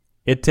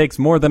It takes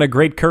more than a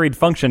great curried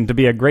function to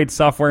be a great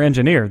software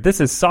engineer.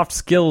 This is Soft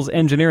Skills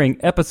Engineering,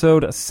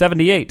 episode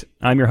 78.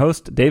 I'm your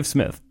host, Dave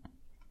Smith.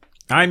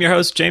 I'm your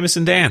host,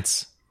 Jameson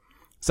Dance.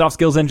 Soft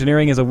Skills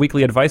Engineering is a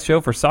weekly advice show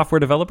for software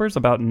developers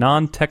about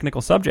non-technical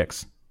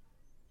subjects.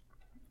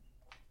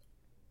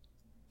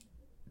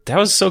 That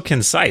was so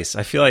concise.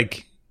 I feel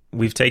like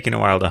we've taken a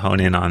while to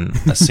hone in on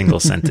a single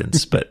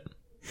sentence, but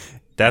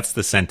that's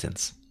the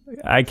sentence.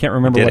 I can't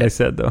remember what I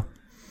said, though.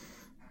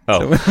 Oh.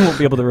 So we won't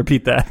be able to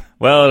repeat that.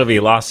 Well, it'll be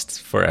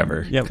lost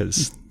forever Yep.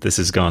 because this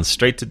is going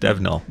straight to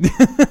DevNull.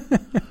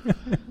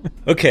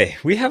 Okay,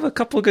 we have a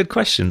couple of good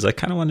questions. I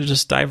kind of want to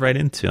just dive right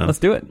into them. Let's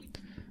do it.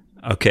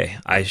 Okay,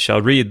 I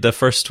shall read the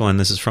first one.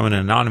 This is from an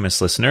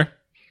anonymous listener.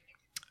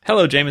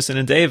 Hello, Jameson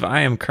and Dave.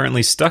 I am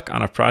currently stuck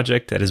on a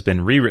project that has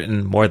been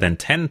rewritten more than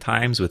 10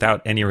 times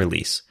without any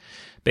release.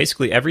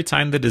 Basically, every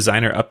time the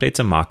designer updates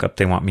a mockup,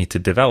 they want me to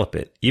develop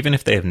it, even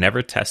if they have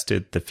never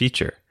tested the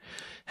feature.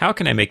 How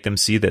can I make them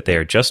see that they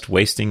are just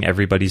wasting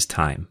everybody's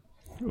time?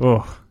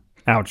 Oh,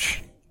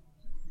 ouch.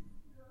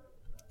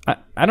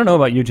 I don't know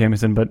about you,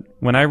 Jameson, but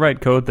when I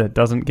write code that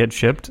doesn't get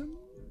shipped,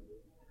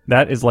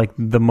 that is like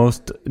the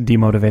most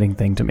demotivating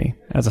thing to me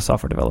as a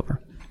software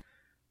developer.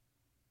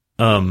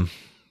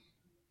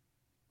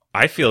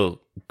 I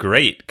feel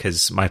great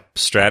because my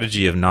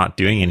strategy of not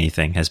doing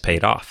anything has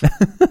paid off.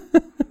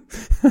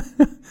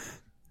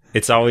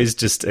 It's always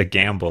just a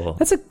gamble.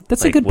 That's a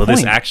good will point.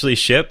 This actually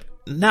ship?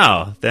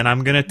 No. Then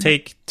I'm going to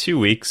take 2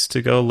 weeks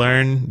to go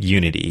learn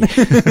Unity.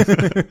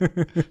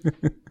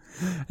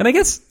 And I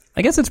guess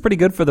it's pretty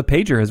good for the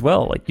pager as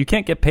well. Like, you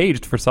can't get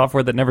paged for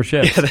software that never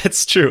ships. Yeah,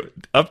 that's true.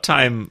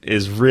 Uptime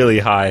is really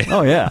high.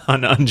 Oh, yeah.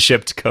 On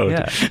unshipped code.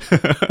 Yeah.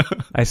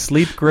 I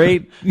sleep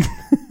great.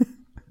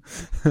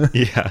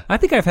 Yeah. I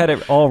think I've had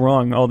it all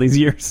wrong all these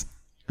years.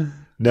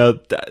 No,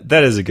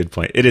 that is a good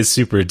point. It is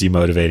super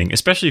demotivating,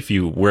 especially if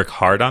you work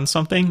hard on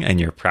something and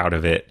you're proud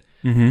of it.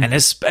 Mm-hmm. And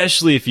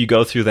especially if you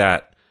go through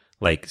that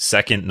like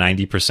second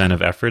 90%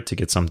 of effort to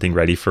get something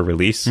ready for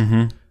release,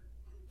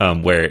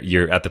 where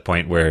you're at the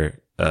point where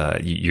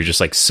you're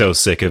just like so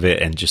sick of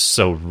it and just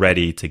so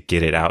ready to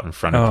get it out in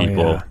front of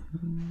people.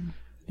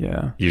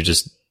 Yeah. You're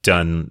just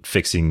done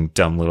fixing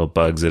dumb little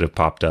bugs that have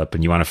popped up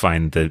and you want to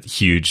find the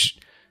huge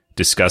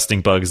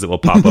disgusting bugs that will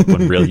pop up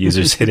when real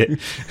users hit it.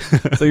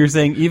 So you're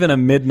saying even a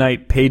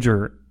midnight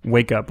pager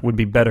wake up would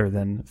be better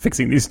than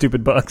fixing these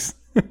stupid bugs?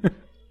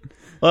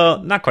 Well,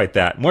 not quite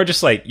that. More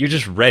just like you're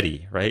just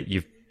ready, right?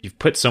 You've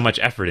put so much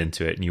effort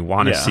into it and you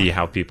want to see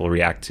how people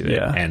react to it.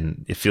 Yeah.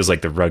 And it feels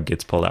like the rug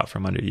gets pulled out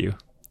from under you.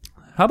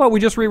 How about we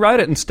just rewrite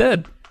it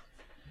instead?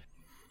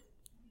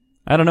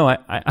 I don't know.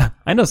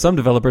 I know some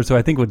developers who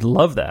I think would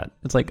love that.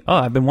 It's like, oh,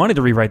 I've been wanting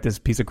to rewrite this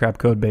piece of crap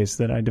code base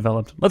that I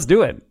developed. Let's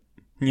do it.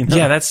 You know?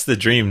 Yeah, that's the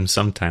dream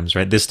sometimes,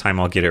 right? This time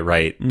I'll get it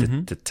right.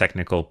 The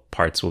technical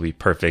parts will be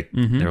perfect.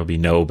 There will be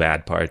no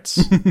bad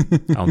parts.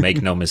 I'll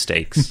make no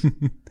mistakes.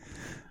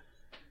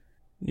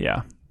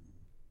 Yeah.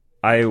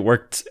 I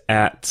worked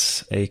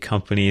at a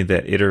company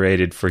that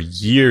iterated for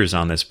years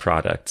on this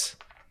product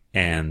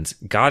and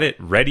got it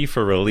ready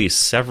for release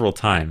several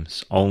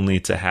times,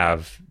 only to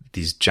have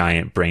these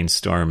giant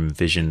brainstorm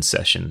vision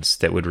sessions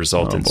that would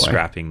result in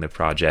scrapping the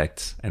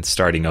project and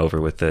starting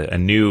over with a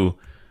new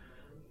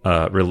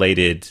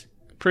related,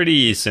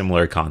 pretty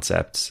similar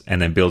concepts, and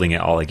then building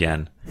it all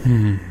again.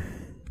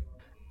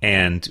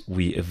 And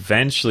we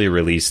eventually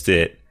released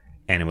it,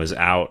 and it was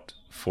out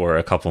for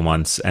a couple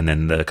months, and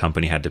then the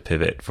company had to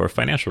pivot for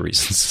financial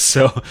reasons.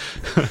 So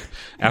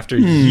after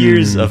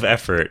years of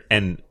effort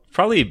and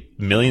probably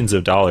millions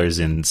of dollars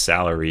in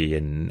salary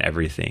and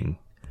everything,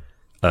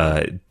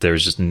 there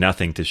was just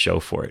nothing to show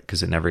for it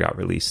because it never got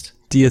released.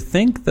 Do you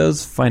think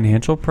those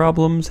financial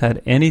problems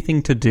had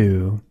anything to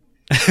do?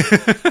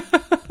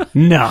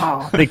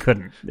 No, they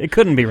couldn't. It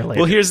couldn't be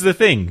related. Well, here's the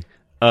thing.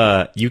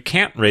 You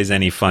can't raise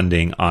any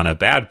funding on a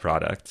bad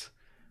product,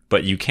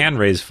 but you can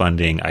raise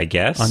funding, I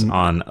guess,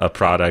 on a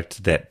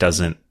product that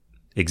doesn't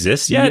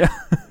exist yet.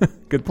 Yeah.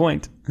 Good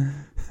point.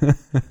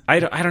 I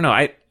don't know.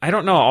 I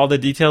don't know all the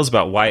details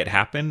about why it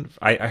happened.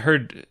 I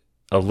heard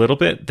a little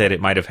bit that it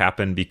might have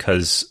happened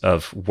because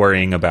of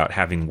worrying about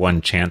having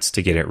one chance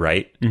to get it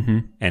right,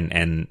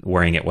 and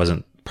worrying it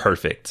wasn't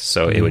perfect.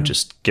 So it would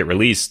just get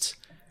released,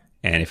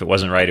 and if it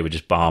wasn't right, it would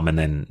just bomb, and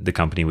then the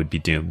company would be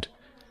doomed.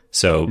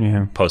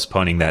 So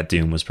postponing that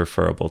doom was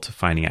preferable to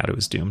finding out it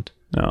was doomed.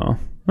 Oh,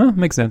 well,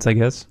 makes sense, I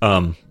guess.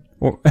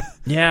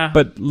 Yeah,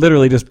 but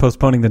literally just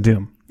postponing the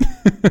doom,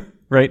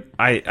 right?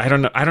 I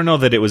don't know. I don't know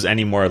that it was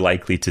any more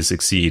likely to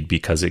succeed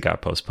because it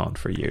got postponed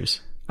for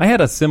years. I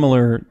had a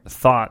similar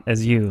thought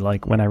as you,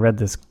 like when I read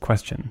this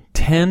question.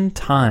 10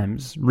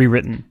 times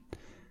rewritten.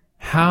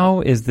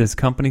 How is this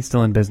company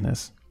still in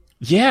business?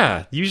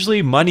 Yeah,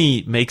 usually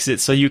money makes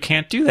it so you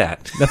can't do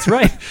that. That's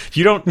right.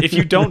 If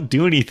you don't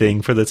do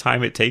anything for the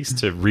time it takes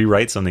to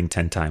rewrite something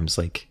 10 times,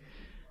 like,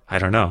 I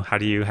don't know. How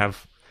do you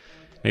have...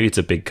 Maybe it's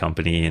a big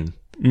company and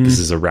this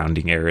is a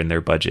rounding error in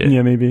their budget.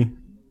 Yeah, maybe.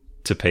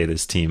 To pay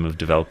this team of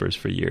developers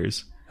for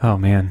years. Oh,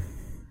 man.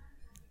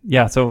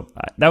 Yeah, so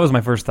that was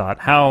my first thought.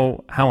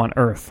 How on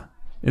earth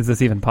is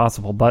this even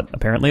possible? But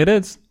apparently it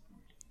is.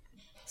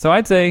 So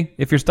I'd say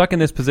if you're stuck in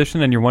this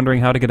position and you're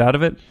wondering how to get out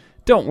of it,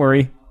 don't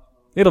worry.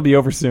 It'll be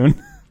over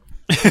soon.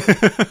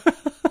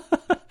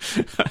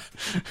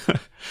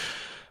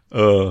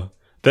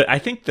 I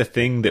think the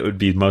thing that would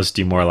be most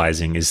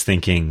demoralizing is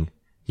thinking,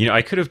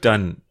 I could have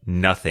done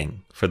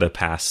nothing for the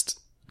past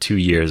 2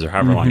 years or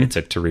however long it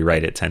took to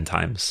rewrite it 10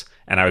 times,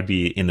 and I would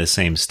be in the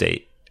same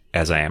state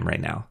as I am right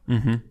now.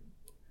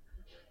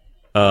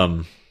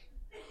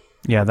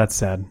 Yeah, that's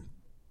sad.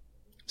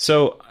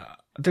 So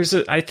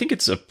I think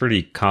it's a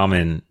pretty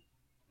common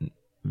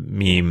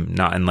meme,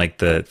 not in like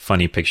the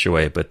funny picture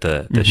way, but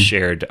the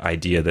shared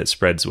idea that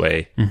spreads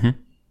way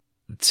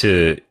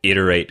to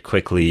iterate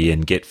quickly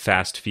and get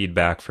fast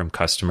feedback from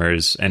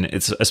customers, and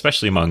it's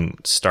especially among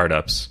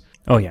startups.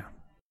 Oh yeah.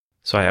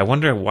 So I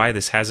wonder why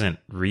this hasn't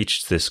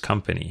reached this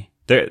company.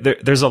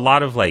 There's a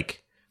lot of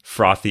like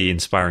frothy,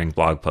 inspiring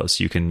blog posts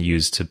you can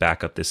use to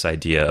back up this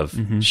idea of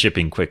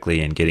shipping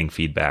quickly and getting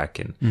feedback,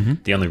 and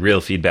the only real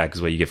feedback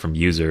is what you get from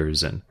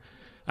users. And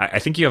I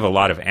think you have a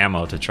lot of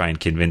ammo to try and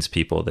convince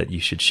people that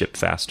you should ship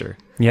faster.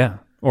 Yeah,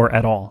 or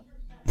at all.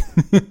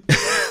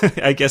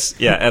 I guess,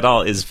 yeah, at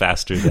all is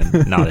faster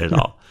than not at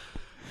all.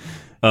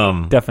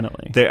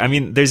 Definitely.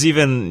 There's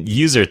even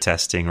user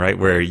testing, right?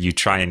 Where you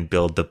try and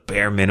build the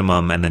bare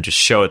minimum and then just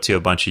show it to a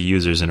bunch of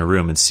users in a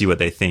room and see what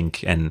they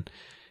think. And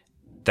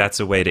that's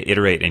a way to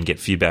iterate and get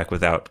feedback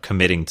without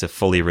committing to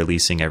fully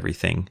releasing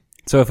everything.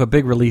 So if a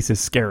big release is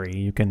scary,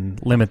 you can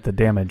limit the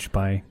damage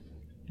by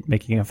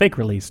making a fake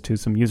release to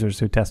some users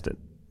who test it.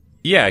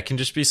 Yeah, it can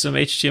just be some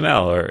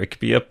HTML, or it could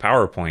be a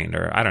PowerPoint,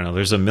 or I don't know.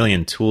 There's a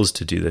million tools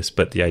to do this,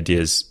 but the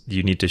idea is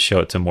you need to show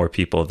it to more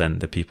people than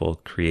the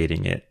people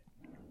creating it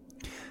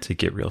to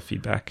get real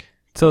feedback.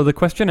 So the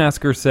question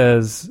asker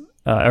says,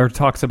 or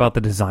talks about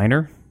the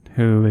designer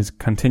who is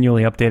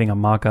continually updating a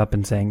mock-up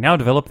and saying, now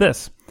develop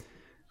this.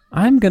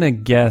 I'm going to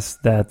guess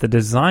that the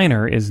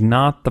designer is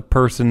not the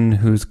person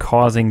who's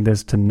causing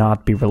this to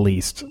not be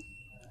released.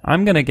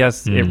 I'm going to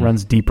guess it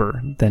runs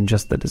deeper than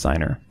just the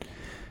designer.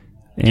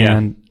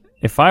 And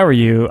if I were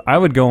you, I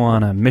would go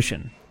on a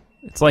mission.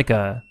 It's like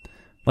a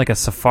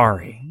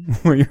safari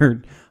where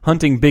you're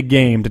hunting big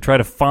game to try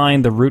to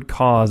find the root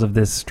cause of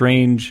this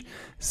strange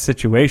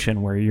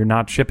situation where you're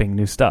not shipping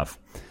new stuff.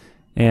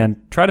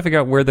 And try to figure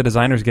out where the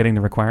designer's getting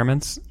the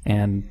requirements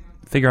and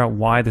figure out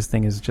why this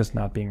thing is just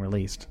not being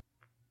released.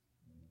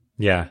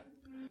 Yeah.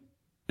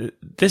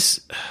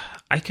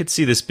 I could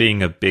see this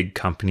being a big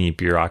company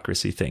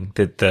bureaucracy thing,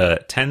 that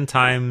the 10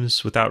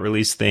 times without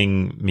release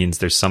thing means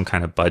there's some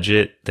kind of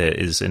budget that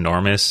is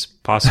enormous,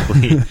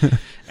 possibly.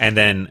 And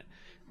then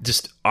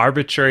just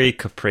arbitrary,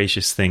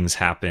 capricious things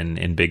happen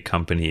in big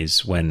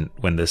companies when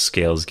the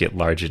scales get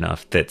large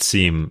enough that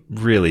seem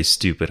really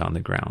stupid on the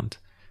ground.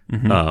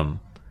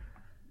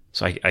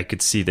 So I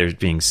could see there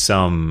being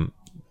some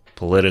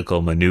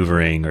political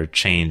maneuvering or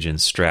change in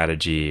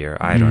strategy, or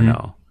I don't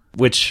know,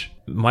 which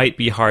might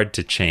be hard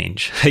to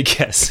change, I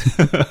guess.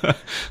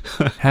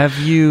 Have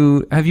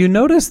you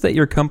noticed that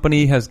your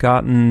company has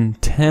gotten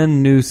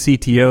 10 new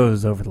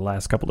CTOs over the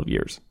last couple of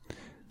years?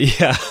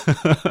 Yeah.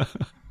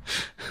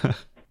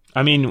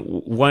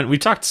 We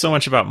talked so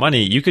much about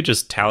money, you could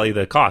just tally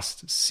the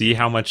cost, see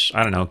how much,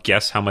 I don't know,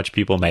 guess how much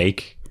people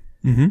make,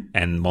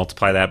 and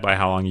multiply that by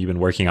how long you've been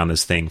working on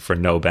this thing for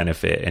no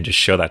benefit, and just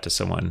show that to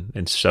someone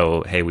and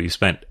show, hey, we've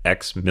spent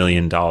X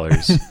million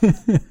dollars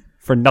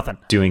for nothing.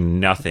 Doing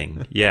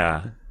nothing.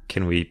 Yeah.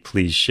 Can we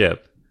please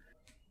ship?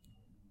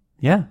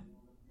 Yeah.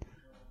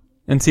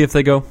 And see if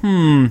they go,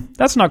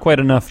 that's not quite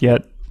enough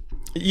yet.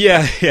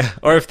 Yeah.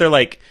 Or if they're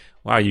like,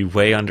 wow, you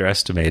way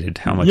underestimated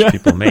how much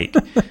people make.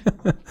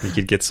 You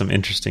could get some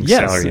interesting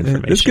salary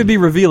information. This could be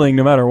revealing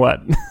no matter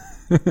what.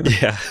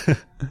 Yeah.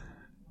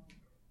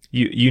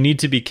 You need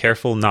to be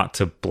careful not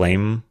to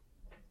blame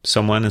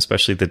someone,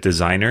 especially the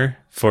designer,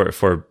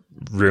 for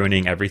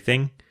ruining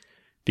everything.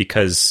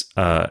 Because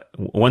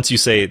once you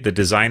say the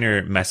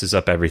designer messes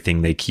up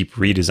everything, they keep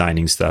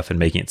redesigning stuff and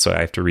making it so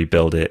I have to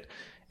rebuild it.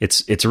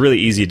 It's really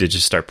easy to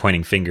just start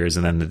pointing fingers,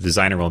 and then the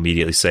designer will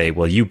immediately say,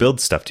 well, you build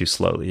stuff too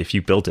slowly. If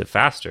you built it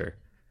faster,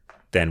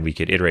 then we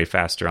could iterate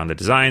faster on the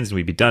designs and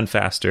we'd be done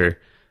faster.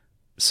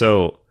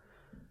 So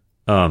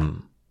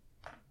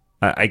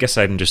I guess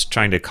I'm just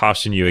trying to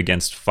caution you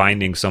against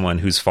finding someone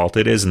whose fault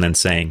it is and then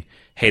saying,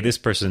 hey, this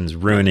person's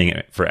ruining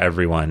it for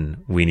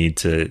everyone. We need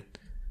to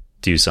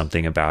do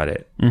something about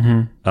it.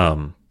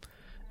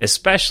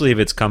 Especially if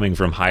it's coming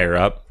from higher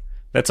up.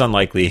 That's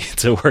unlikely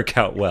to work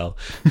out well.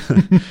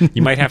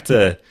 You might have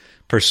to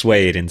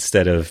persuade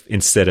instead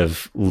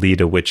of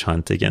lead a witch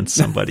hunt against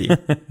somebody.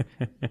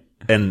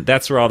 And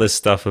that's where all this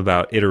stuff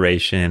about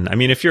iteration. I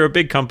mean, if you're a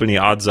big company,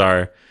 odds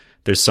are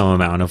there's some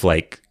amount of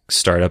like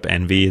startup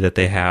envy that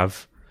they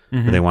have,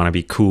 where they want to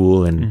be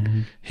cool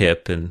and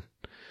hip and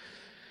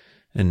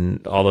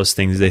all those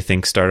things they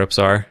think startups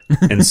are.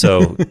 And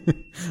so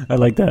I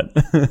like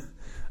that.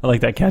 I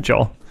like that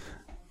catch-all.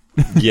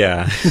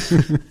 Yeah.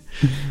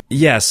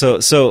 Yeah.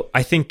 So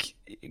I think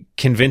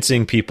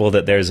convincing people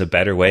that there's a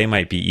better way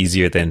might be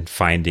easier than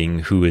finding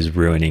who is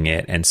ruining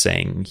it and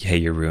saying, hey,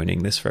 you're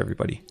ruining this for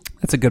everybody.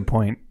 That's a good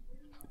point.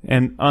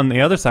 And on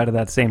the other side of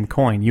that same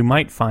coin, you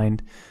might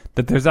find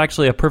that there's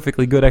actually a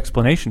perfectly good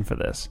explanation for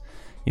this.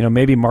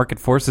 Maybe market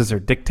forces are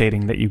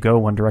dictating that you go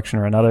one direction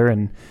or another,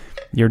 and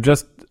you're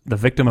just the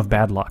victim of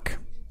bad luck.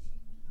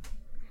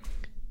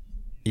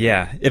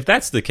 Yeah, if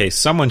that's the case,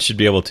 someone should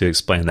be able to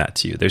explain that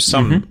to you. There's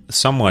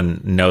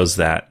someone knows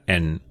that,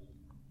 and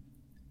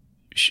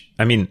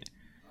I mean,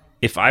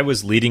 if I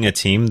was leading a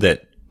team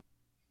that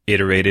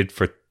iterated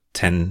for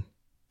 10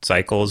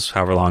 cycles,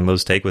 however long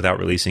those take, without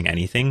releasing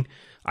anything,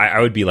 I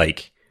would be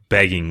like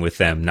begging with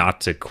them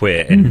not to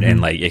quit and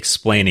like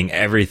explaining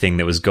everything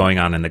that was going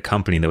on in the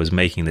company that was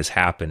making this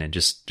happen, and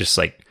just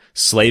like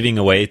slaving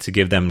away to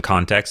give them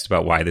context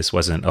about why this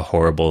wasn't a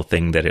horrible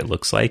thing that it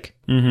looks like.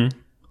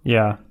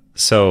 Yeah.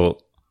 So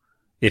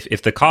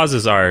if the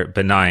causes are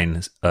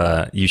benign,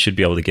 you should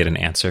be able to get an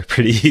answer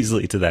pretty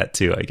easily to that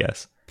too, I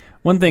guess.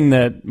 One thing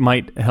that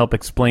might help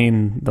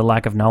explain the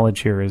lack of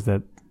knowledge here is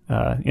that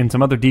in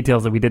some other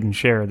details that we didn't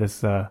share,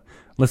 this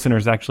listener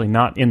is actually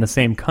not in the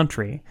same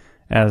country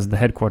as the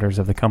headquarters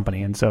of the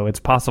company. And so it's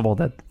possible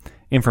that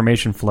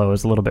information flow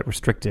is a little bit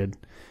restricted,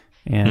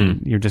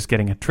 and you're just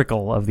getting a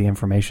trickle of the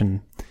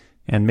information.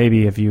 And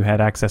maybe if you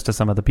had access to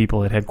some of the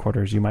people at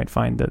headquarters, you might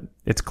find that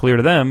it's clear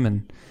to them,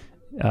 and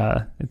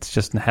it's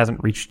just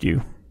hasn't reached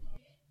you.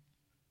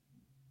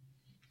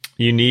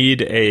 You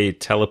need a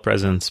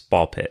telepresence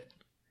ball pit.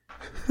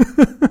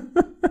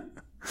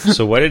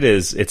 So what it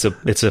is, it's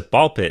a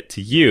ball pit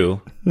to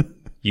you.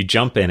 You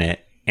jump in it,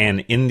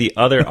 and in the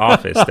other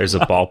office, there's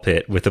a ball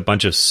pit with a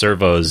bunch of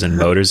servos and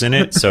motors in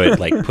it, so it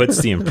like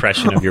puts the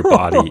impression of your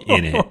body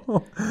in it.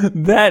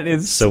 That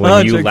is so such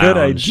when you a lounge, good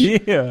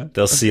idea.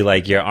 They'll see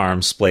like your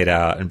arms splayed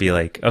out and be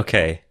like,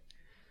 okay,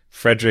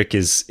 Frederick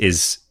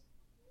is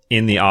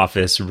in the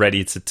office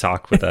ready to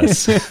talk with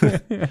us.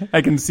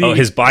 I can see. Oh,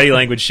 his body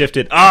language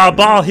shifted.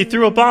 Ball! He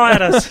threw a ball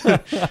at us.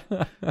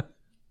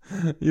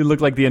 You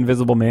look like the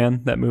Invisible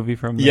Man, that movie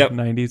from the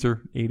 90s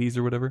or 80s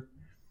or whatever.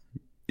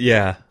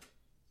 Yeah.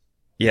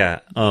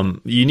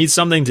 You need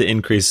something to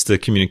increase the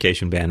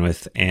communication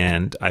bandwidth,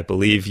 and I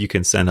believe you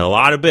can send a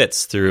lot of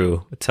bits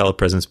through a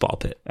telepresence ball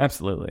pit.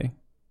 Absolutely.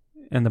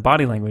 And the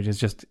body language is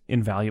just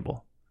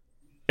invaluable.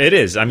 It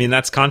is. I mean,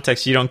 that's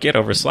context you don't get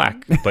over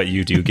Slack, but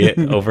you do get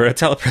over a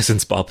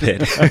telepresence ball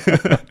pit.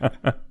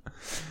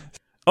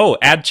 Oh,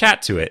 add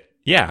chat to it.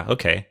 Yeah,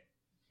 okay.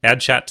 Add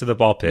chat to the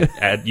ball pit.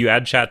 You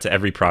add chat to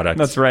every product.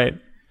 That's right.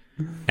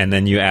 And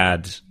then you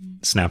add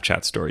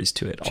Snapchat stories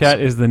to it also.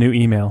 Chat is the new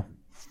email.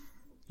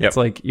 Yep. It's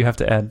like you have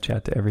to add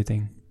chat to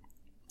everything.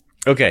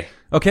 Okay.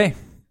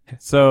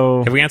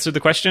 So have we answered the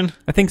question?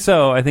 I think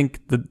so. I think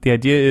the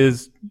idea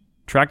is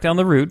track down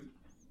the root,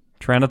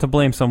 try not to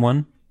blame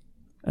someone,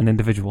 an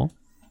individual,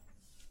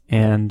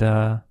 and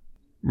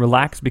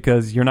relax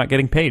because you're not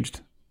getting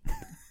paged.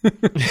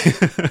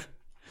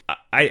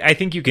 I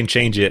think you can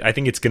change it. I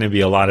think it's going to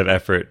be a lot of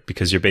effort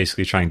because you're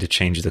basically trying to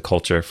change the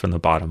culture from the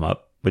bottom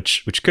up,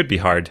 which could be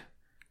hard.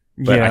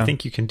 But I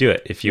think you can do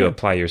it if you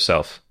apply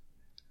yourself.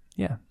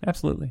 Yeah,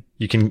 absolutely.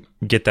 You can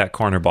get that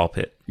corner ball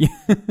pit.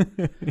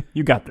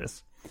 You got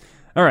this.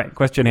 All right,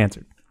 question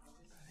answered.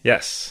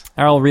 Yes.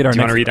 I'll read our Do you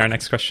next. want to read our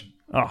next question?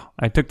 Oh,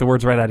 I took the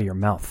words right out of your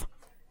mouth.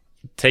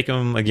 Take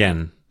them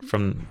again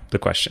from the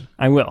question.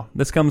 I will.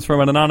 This comes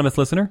from an anonymous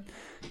listener.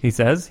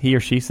 He or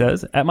she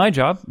says, at my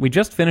job, we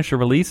just finished a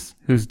release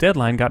whose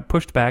deadline got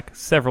pushed back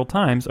several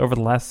times over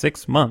the last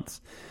 6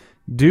 months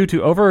due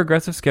to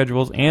over-aggressive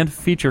schedules and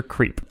feature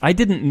creep. I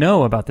didn't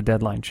know about the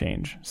deadline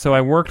change, so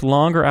I worked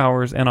longer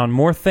hours and on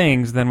more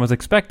things than was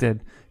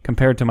expected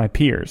compared to my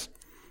peers.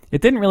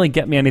 It didn't really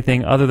get me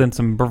anything other than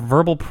some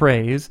verbal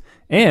praise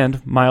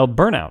and mild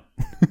burnout.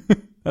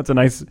 That's a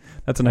nice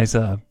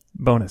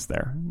bonus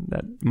there,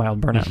 that mild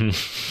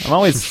burnout. I'm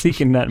always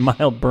seeking that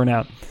mild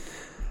burnout.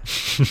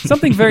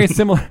 Something very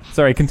similar.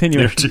 Sorry,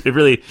 continue. It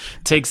really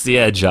takes the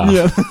edge off.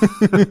 Yeah.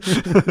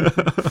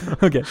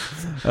 Okay.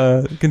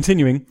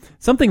 Continuing.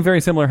 Something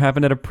very similar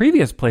happened at a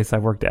previous place I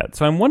worked at,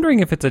 so I'm wondering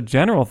if it's a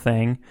general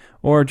thing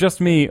or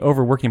just me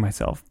overworking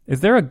myself.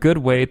 Is there a good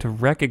way to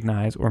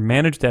recognize or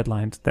manage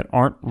deadlines that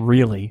aren't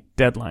really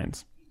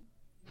deadlines?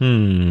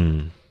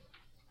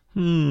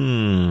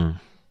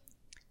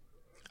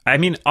 I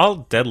mean,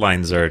 all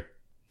deadlines are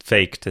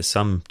fake to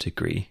some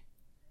degree.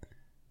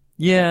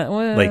 Yeah,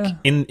 well... Like,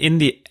 in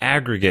the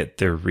aggregate,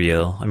 they're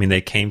real. I mean,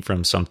 they came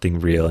from something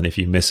real, and if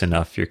you miss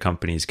enough, your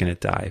company's going to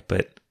die.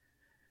 But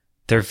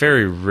they're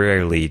very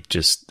rarely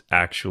just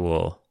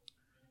actual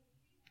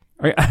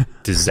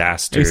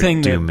disaster, are you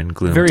saying doom, and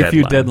gloom very deadlines.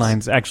 few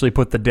deadlines actually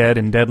put the dead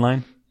in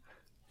deadline?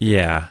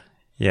 Yeah.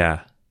 Do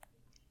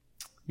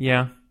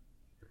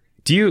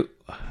you...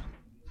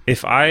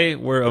 If I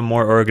were a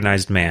more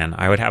organized man,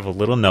 I would have a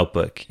little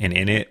notebook, and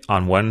in it,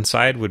 on one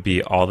side, would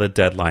be all the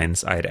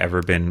deadlines I had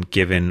ever been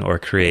given or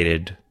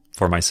created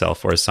for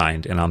myself or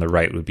assigned, and on the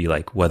right would be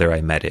like whether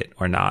I met it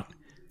or not.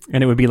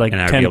 And it would be like 10%.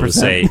 And I'd be able to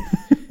say,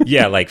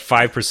 Yeah, like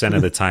 5%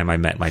 of the time I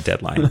met my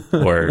deadline,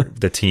 or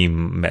the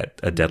team met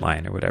a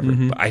deadline or whatever.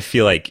 But I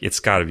feel like it's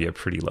got to be a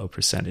pretty low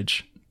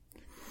percentage.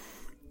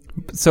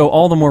 So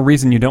all the more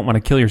reason you don't want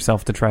to kill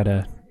yourself to try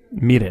to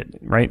meet it,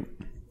 right?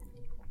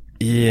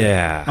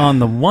 Yeah. On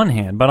the one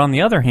hand, but on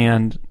the other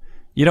hand,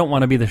 you don't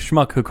want to be the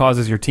schmuck who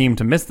causes your team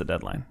to miss the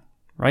deadline,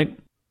 right?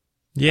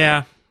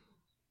 Yeah.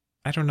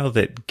 I don't know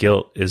that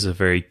guilt is a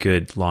very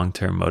good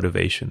long-term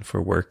motivation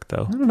for work,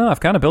 though. I don't know. I've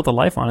kind of built a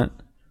life on it.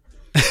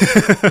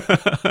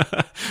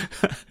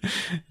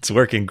 It's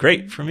working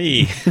great for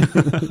me.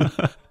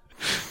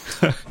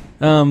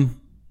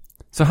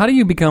 So how do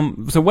you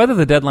become... So whether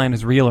the deadline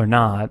is real or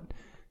not,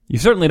 you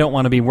certainly don't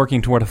want to be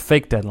working toward a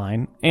fake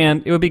deadline,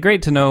 and it would be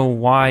great to know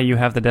why you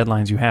have the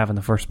deadlines you have in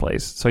the first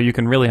place, so you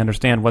can really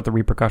understand what the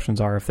repercussions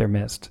are if they're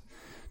missed,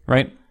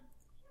 right?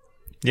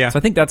 Yeah. So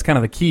I think that's kind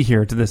of the key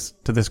here to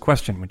this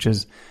question, which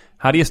is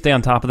how do you stay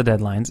on top of the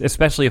deadlines,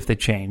 especially if they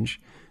change,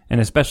 and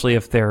especially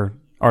if they're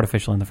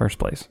artificial in the first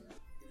place?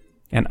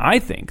 And I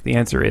think the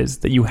answer is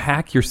that you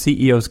hack your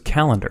CEO's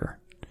calendar,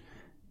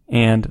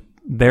 and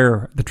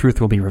there the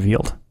truth will be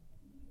revealed.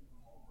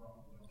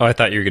 Oh, I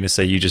thought you were going to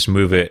say you just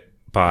move it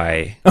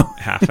by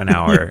half an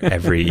hour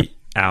every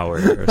hour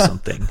or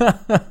something.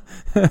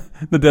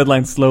 The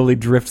deadline slowly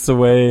drifts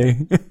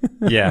away.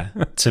 Yeah,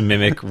 to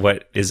mimic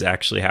what is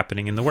actually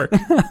happening in the work.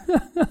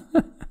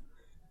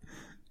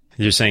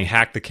 You're saying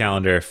hack the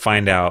calendar,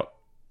 find out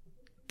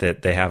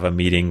that they have a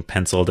meeting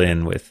penciled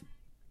in with,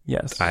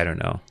 Yes. I don't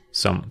know,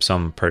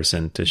 some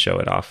person to show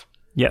it off.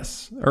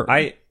 Yes. Go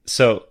ahead.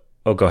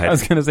 I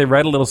was going to say,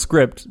 write a little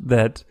script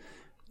that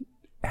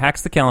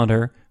hacks the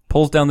calendar,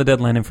 pulls down the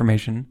deadline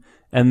information,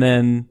 and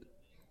then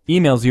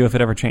emails you if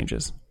it ever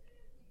changes.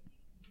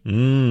 There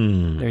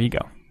you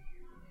go.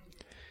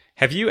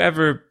 Have you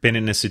ever been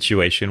in a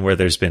situation where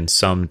there's been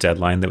some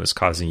deadline that was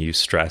causing you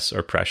stress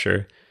or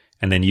pressure,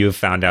 and then you have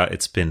found out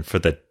it's been for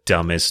the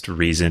dumbest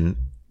reason,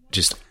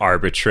 just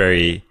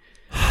arbitrary?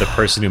 The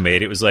person who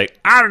made it was like,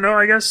 I don't know,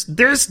 I guess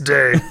this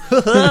day.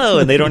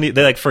 And they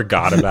like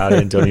forgot about it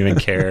and don't even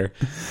care.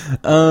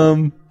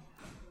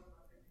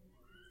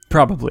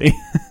 Probably.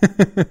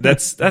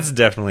 That's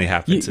definitely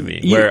happened to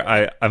me,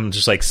 where I'm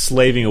just like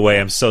slaving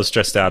away. I'm so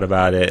stressed out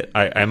about it.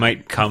 I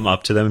might come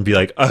up to them and be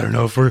like, I don't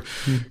know if we're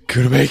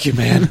gonna make it,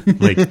 man.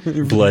 Like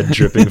blood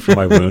dripping from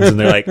my wounds. And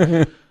they're like,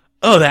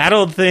 oh, that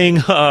old thing.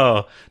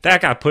 Oh, that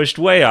got pushed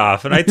way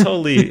off. And I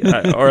totally,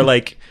 or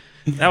like,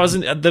 that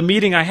wasn't the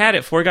meeting I had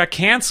it for got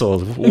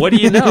canceled. What do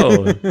you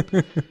know?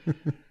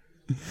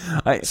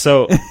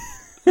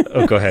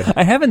 Go ahead.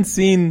 I haven't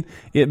seen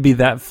it be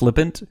that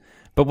flippant,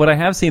 but what I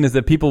have seen is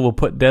that people will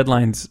put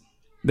deadlines,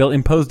 they'll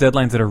impose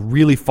deadlines that are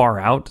really far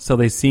out, so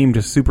they seem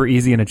just super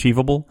easy and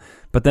achievable,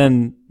 but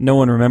then no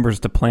one remembers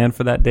to plan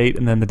for that date,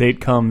 and then the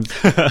date comes,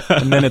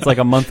 and then it's like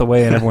a month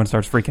away, and everyone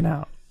starts freaking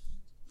out.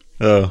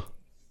 Oh,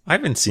 I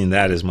haven't seen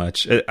that as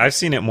much. I've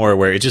seen it more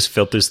where it just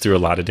filters through a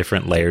lot of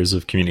different layers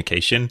of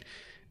communication,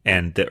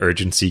 and the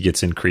urgency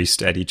gets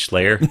increased at each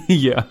layer.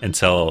 Yeah.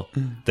 Until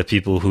the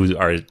people who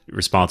are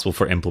responsible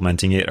for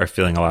implementing it are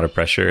feeling a lot of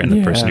pressure, and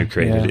the person who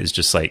created it is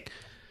just like,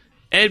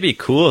 it'd be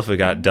cool if it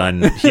got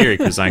done here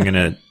because I'm going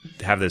to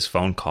have this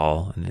phone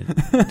call, and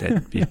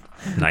it'd be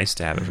nice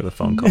to have it for the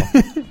phone call.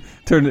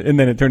 And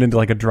then it turned into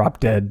like a drop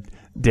dead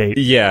date.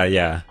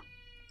 Yeah.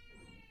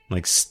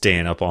 Like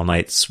staying up all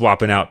night,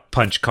 swapping out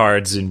punch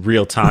cards in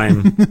real time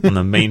on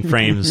the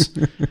mainframes.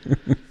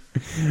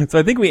 So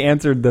I think we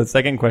answered the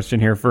second question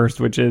here first,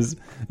 which is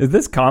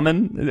this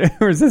common?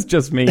 Or is this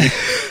just me?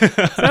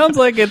 Sounds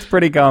like it's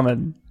pretty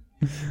common.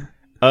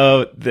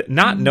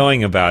 Not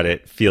knowing about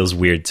it feels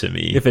weird to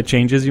me. If it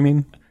changes, you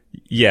mean?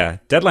 Yeah,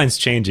 deadlines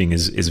changing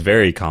is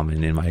very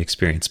common in my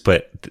experience,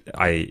 but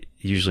I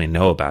usually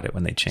know about it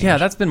when they change. Yeah,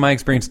 that's been my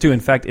experience too. In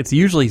fact, it's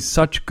usually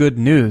such good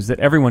news that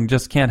everyone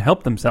just can't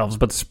help themselves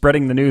but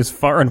spreading the news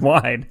far and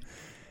wide.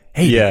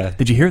 Hey,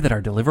 did you hear that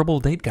our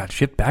deliverable date got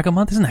shipped back a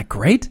month? Isn't that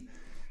great?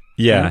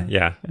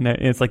 Yeah. And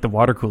it's like the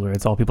water cooler.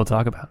 It's all people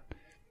talk about.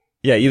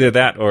 Yeah, either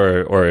that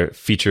or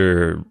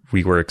feature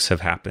reworks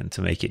have happened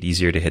to make it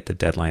easier to hit the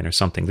deadline or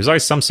something. There's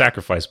always some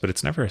sacrifice, but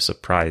it's never a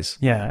surprise.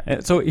 Yeah.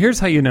 So here's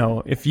how you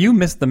know. If you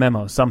missed the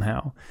memo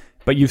somehow,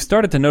 but you've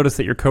started to notice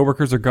that your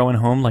coworkers are going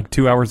home like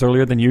 2 hours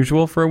earlier than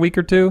usual for a week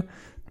or two,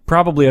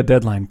 probably a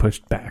deadline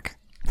pushed back.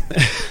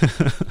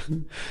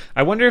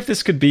 I wonder if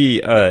this could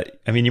be,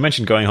 you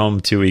mentioned going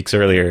home 2 weeks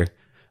earlier. I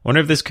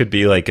wonder if this could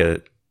be like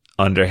a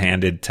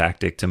underhanded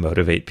tactic to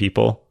motivate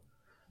people.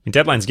 I mean,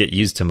 deadlines get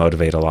used to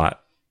motivate a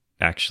lot,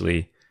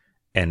 actually.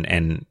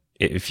 And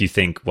if you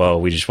think,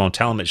 well, we just won't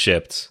tell them it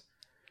shipped.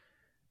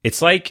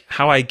 It's like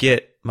how I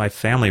get my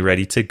family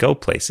ready to go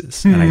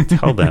places. And I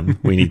tell them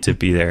we need to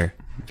be there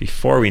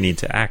before we need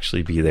to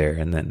actually be there.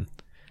 And then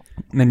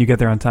you get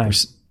there on time.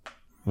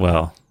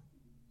 Well,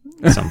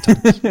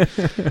 sometimes.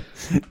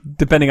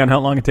 Depending on how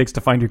long it takes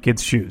to find your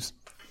kids' shoes.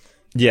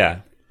 Yeah.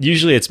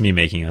 Usually it's me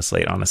making us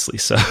late, honestly.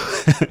 So,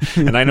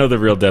 and I know the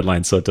real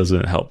deadline, so it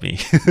doesn't help me.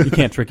 You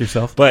can't trick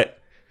yourself. But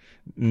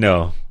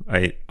no,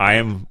 I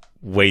am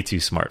way too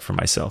smart for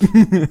myself.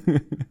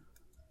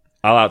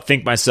 I'll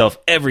outthink myself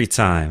every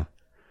time.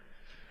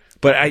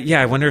 But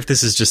I wonder if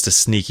this is just a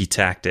sneaky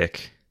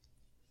tactic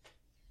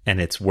and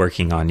it's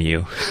working on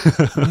you.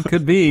 It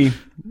could be.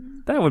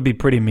 That would be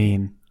pretty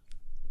mean.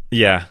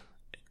 Yeah,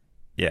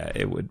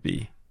 it would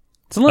be.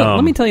 So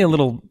let me tell you a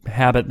little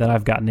habit that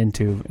I've gotten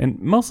into, and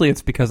mostly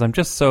it's because I'm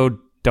just so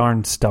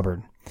darn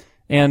stubborn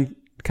and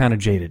kind of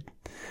jaded.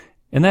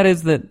 And that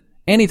is that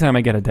anytime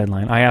I get a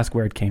deadline, I ask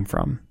where it came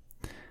from.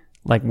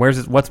 Like,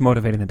 what's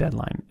motivating the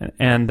deadline?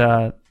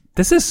 And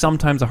this is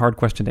sometimes a hard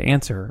question to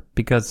answer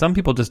because some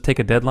people just take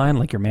a deadline,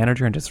 like your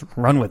manager, and just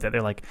run with it.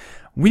 They're like,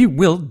 we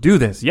will do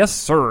this. Yes,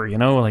 sir.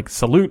 Like,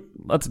 salute.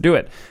 Let's do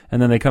it.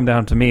 And then they come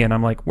down to me and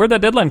I'm like, where'd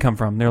that deadline come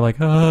from? They're like,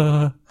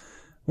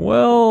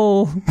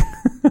 well,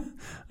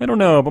 I don't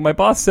know, but my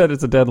boss said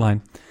it's a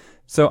deadline.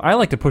 So I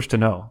like to push to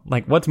know,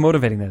 like, what's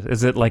motivating this?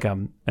 Is it like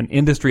an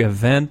industry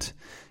event?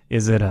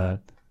 Is it a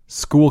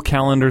school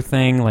calendar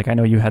thing? Like, I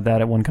know you had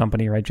that at one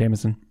company, right,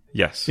 Jameson?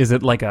 Yes. Is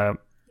it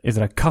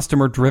a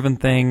customer-driven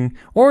thing?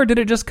 Or did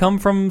it just come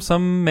from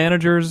some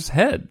manager's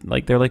head?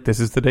 Like, they're like, this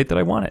is the date that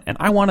I want it. And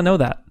I want to know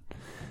that.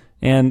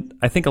 And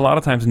I think a lot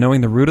of times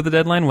knowing the root of the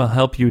deadline will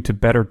help you to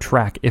better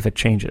track if it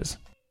changes.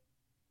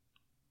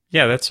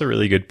 Yeah, that's a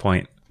really good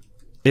point.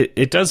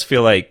 It does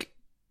feel like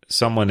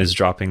someone is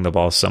dropping the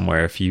ball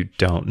somewhere if you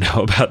don't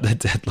know about the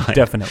deadline.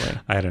 Definitely.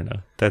 I don't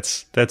know.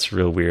 That's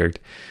real weird.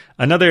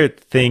 Another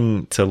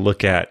thing to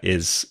look at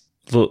is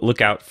look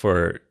out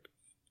for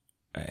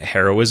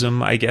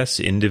heroism, I guess,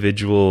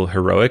 individual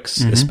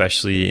heroics,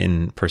 especially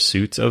in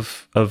pursuit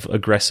of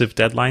aggressive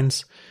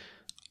deadlines.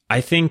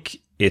 I think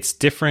it's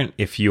different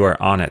if you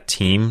are on a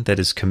team that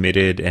is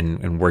committed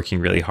and working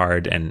really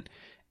hard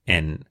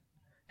and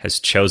has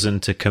chosen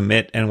to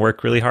commit and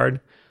work really hard.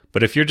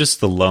 But if you're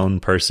just the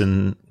lone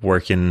person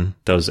working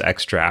those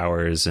extra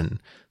hours and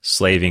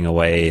slaving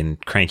away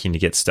and cranking to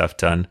get stuff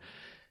done,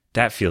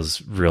 that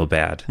feels real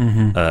bad,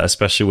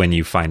 especially when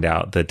you find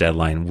out the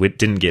deadline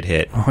didn't get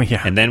hit. Oh,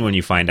 yeah. And then when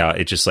you find out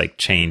it just like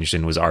changed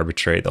and was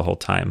arbitrary the whole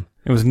time.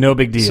 It was no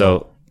big deal.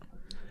 So,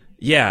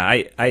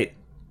 yeah,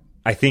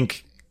 I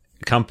think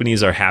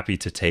companies are happy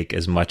to take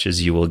as much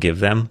as you will give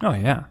them. Oh,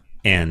 yeah.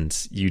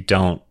 And you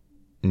don't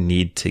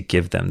need to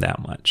give them that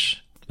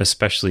much,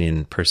 especially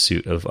in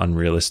pursuit of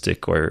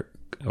unrealistic or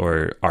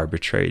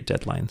arbitrary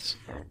deadlines.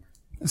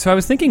 So I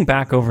was thinking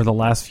back over the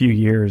last few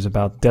years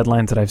about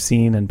deadlines that I've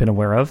seen and been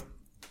aware of.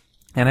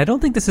 And I don't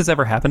think this has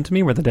ever happened to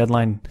me where the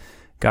deadline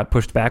got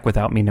pushed back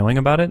without me knowing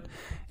about it.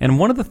 And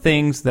one of the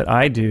things that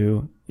I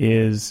do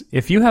is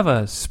if you have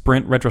a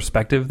sprint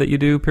retrospective that you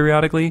do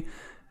periodically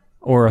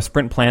or a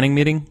sprint planning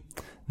meeting,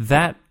 and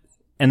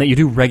that you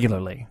do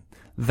regularly,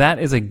 that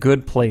is a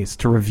good place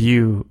to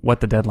review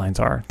what the deadlines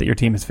are that your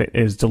team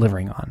is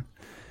delivering on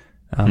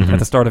at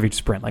the start of each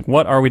sprint. Like,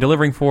 what are we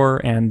delivering for?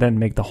 And then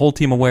make the whole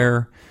team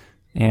aware.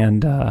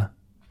 And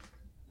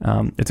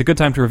it's a good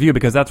time to review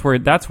because that's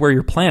where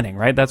you're planning,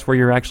 right? That's where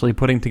you're actually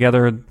putting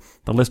together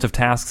the list of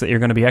tasks that you're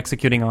going to be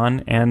executing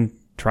on and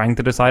trying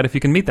to decide if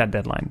you can meet that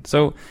deadline.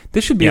 So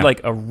this should be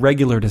like a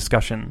regular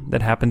discussion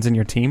that happens in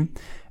your team.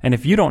 And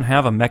if you don't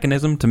have a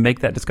mechanism to make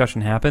that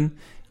discussion happen,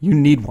 you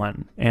need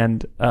one.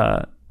 And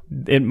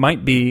it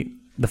might be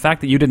the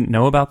fact that you didn't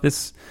know about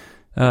this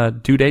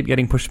due date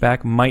getting pushed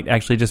back might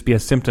actually just be a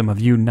symptom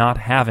of you not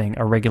having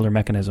a regular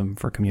mechanism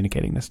for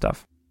communicating this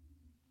stuff.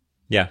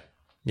 Yeah,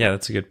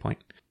 that's a good point.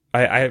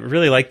 I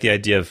really like the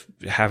idea of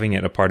having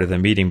it a part of the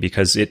meeting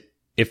because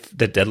if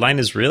the deadline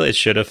is real, it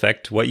should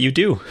affect what you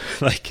do.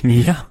 Like,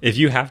 if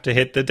you have to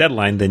hit the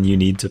deadline, then you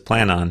need to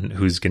plan on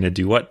who's going to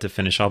do what to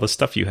finish all the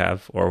stuff you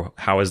have, or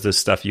how is the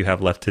stuff you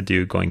have left to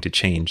do going to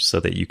change so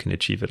that you can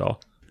achieve it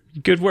all.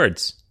 Good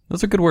words.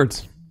 Those are good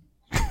words.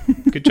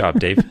 Good job,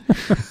 Dave.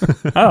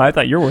 Oh, I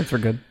thought your words were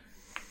good.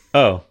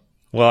 Oh,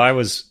 well, I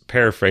was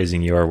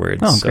paraphrasing your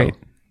words. Oh, great.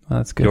 Well,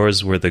 that's good.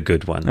 Yours were the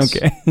good ones.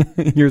 Okay.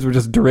 Yours were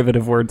just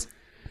derivative words.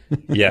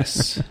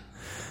 Yes.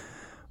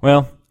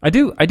 Well, I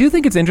do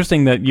think it's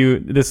interesting that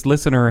this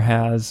listener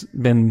has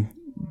been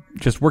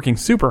just working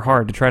super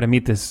hard to try to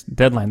meet this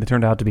deadline that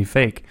turned out to be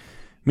fake.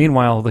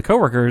 Meanwhile, the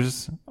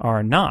coworkers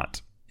are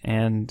not.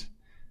 And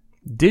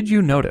did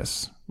you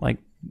notice? Like,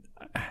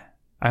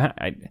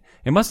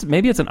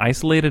 maybe it's an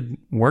isolated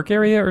work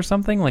area or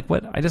something. Like,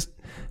 what? I just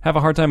have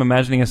a hard time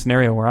imagining a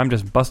scenario where I'm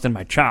just busting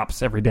my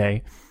chops every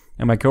day,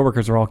 and my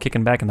coworkers are all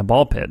kicking back in the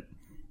ball pit,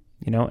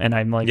 and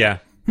I'm like,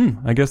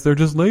 I guess they're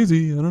just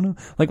lazy. I don't know.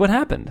 Like, what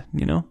happened?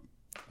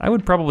 I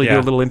would probably do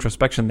a little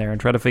introspection there and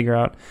try to figure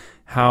out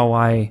how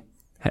I,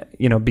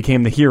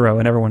 became the hero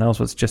and everyone else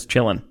was just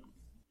chilling.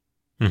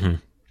 Mm-hmm.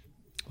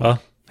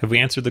 Well, have we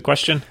answered the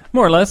question?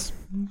 More or less.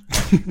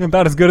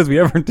 About as good as we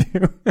ever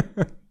do.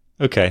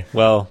 Okay.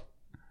 Well,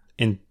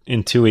 in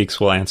 2 weeks,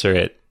 we'll answer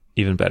it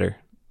even better.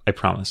 I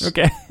promise.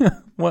 Okay.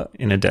 What?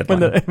 In a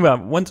deadline.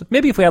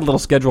 Maybe if we had a little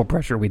schedule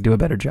pressure, we'd do a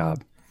better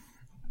job.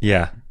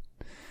 Yeah.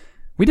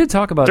 We did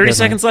talk about 30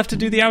 seconds left to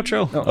do the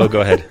outro. Oh,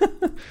 go ahead.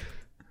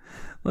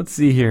 Let's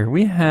see here.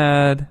 We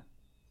had...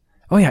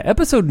 Oh, yeah,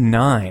 episode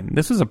 9.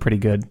 This was a pretty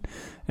good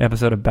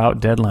episode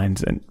about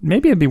deadlines, and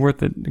maybe it'd be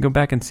worth it to go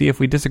back and see if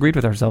we disagreed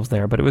with ourselves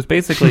there. But it was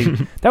basically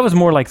that was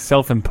more like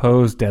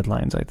self-imposed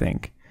deadlines, I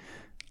think.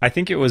 I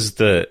think it was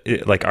are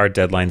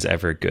deadlines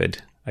ever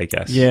good, I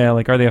guess. Yeah,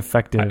 like, are they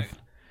effective?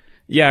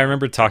 I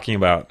remember talking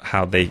about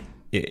how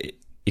it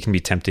can be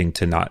tempting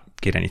to not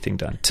get anything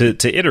done, to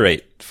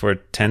iterate for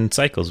 10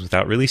 cycles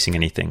without releasing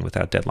anything,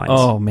 without deadlines.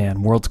 Oh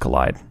man, worlds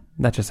collide.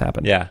 That just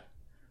happened. Yeah.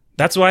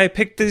 That's why I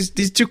picked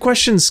these two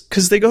questions,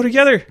 because they go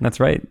together. That's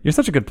right. You're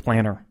such a good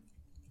planner.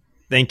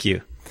 Thank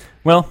you.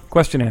 Well,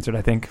 question answered,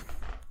 I think.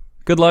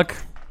 Good luck.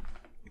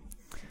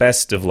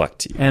 Best of luck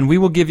to you. And we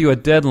will give you a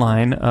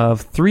deadline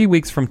of 3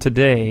 weeks from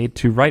today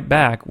to write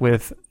back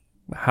with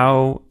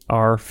how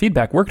our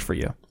feedback worked for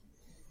you.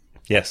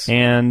 Yes.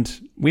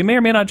 And we may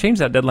or may not change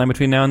that deadline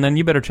between now and then.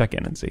 You better check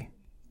in and see.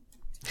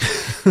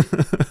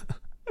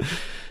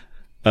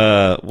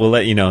 We'll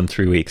let you know in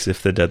 3 weeks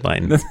if the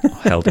deadline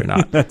held or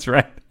not. That's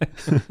right.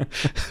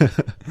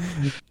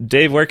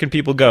 Dave, where can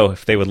people go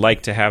if they would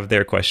like to have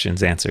their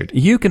questions answered?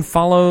 You can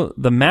follow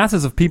the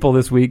masses of people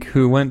this week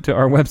who went to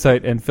our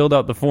website and filled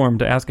out the form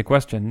to ask a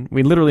question.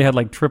 We literally had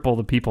like triple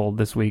the people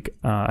this week.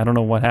 I don't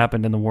know what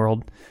happened in the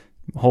world.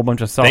 A whole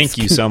bunch of Thank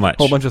you so much.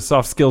 Whole bunch of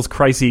soft skills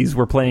crises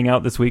were playing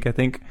out this week, I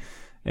think.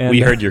 And, we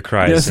heard your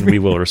cries, yes, and we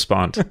will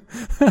respond.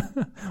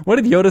 What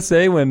did Yoda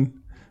say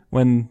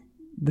when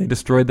they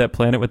destroyed that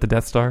planet with the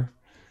Death Star?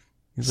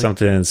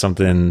 Something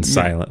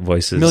silent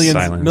voices,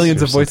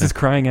 millions of voices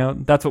crying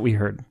out. That's what we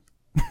heard.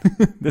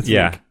 This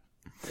week.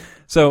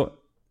 So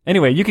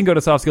anyway, you can go to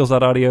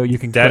softskills.audio. You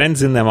can that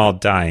ends in them all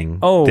dying.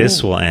 Oh,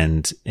 this will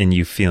end in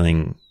you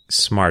feeling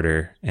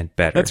smarter and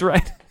better. That's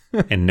right.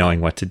 And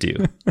knowing what to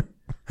do.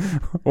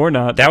 Or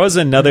not. That was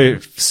another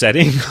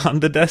setting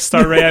on the Death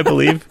Star, Ray, I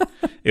believe.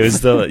 It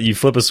was you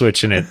flip a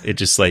switch and it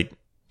just like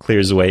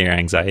clears away your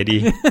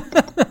anxiety.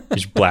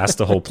 Just blast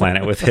the whole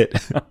planet with it.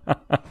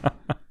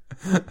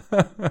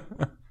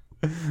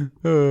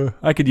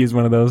 I could use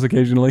one of those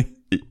occasionally.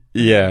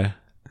 Yeah.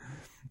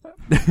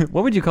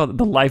 What would you call it?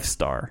 The Life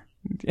Star.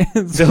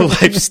 The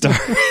Life Star.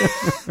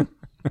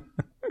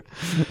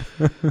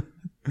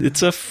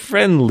 It's a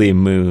friendly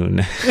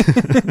moon.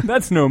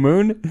 That's no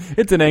moon.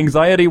 It's an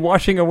anxiety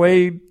washing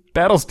away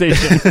battle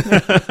station.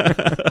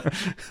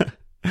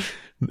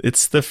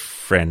 It's the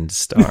friend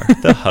star,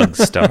 the hug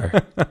star.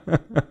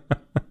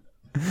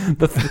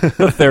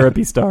 The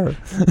therapy star.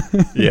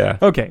 Yeah.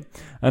 Okay.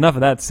 Enough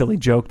of that silly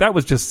joke. That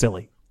was just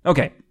silly.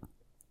 Okay.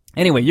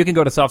 Anyway, you can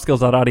go to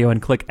softskills.audio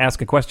and click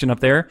Ask a Question up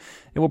there.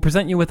 It will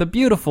present you with a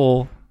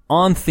beautiful,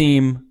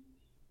 on-theme,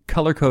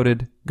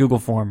 color-coded Google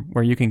form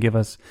where you can give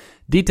us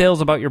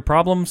details about your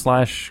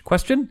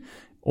problem/question,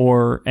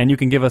 and you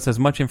can give us as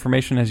much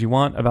information as you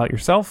want about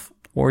yourself,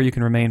 or you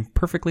can remain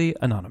perfectly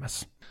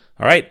anonymous.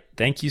 All right.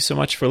 Thank you so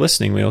much for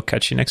listening. We'll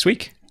catch you next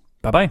week.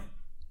 Bye-bye.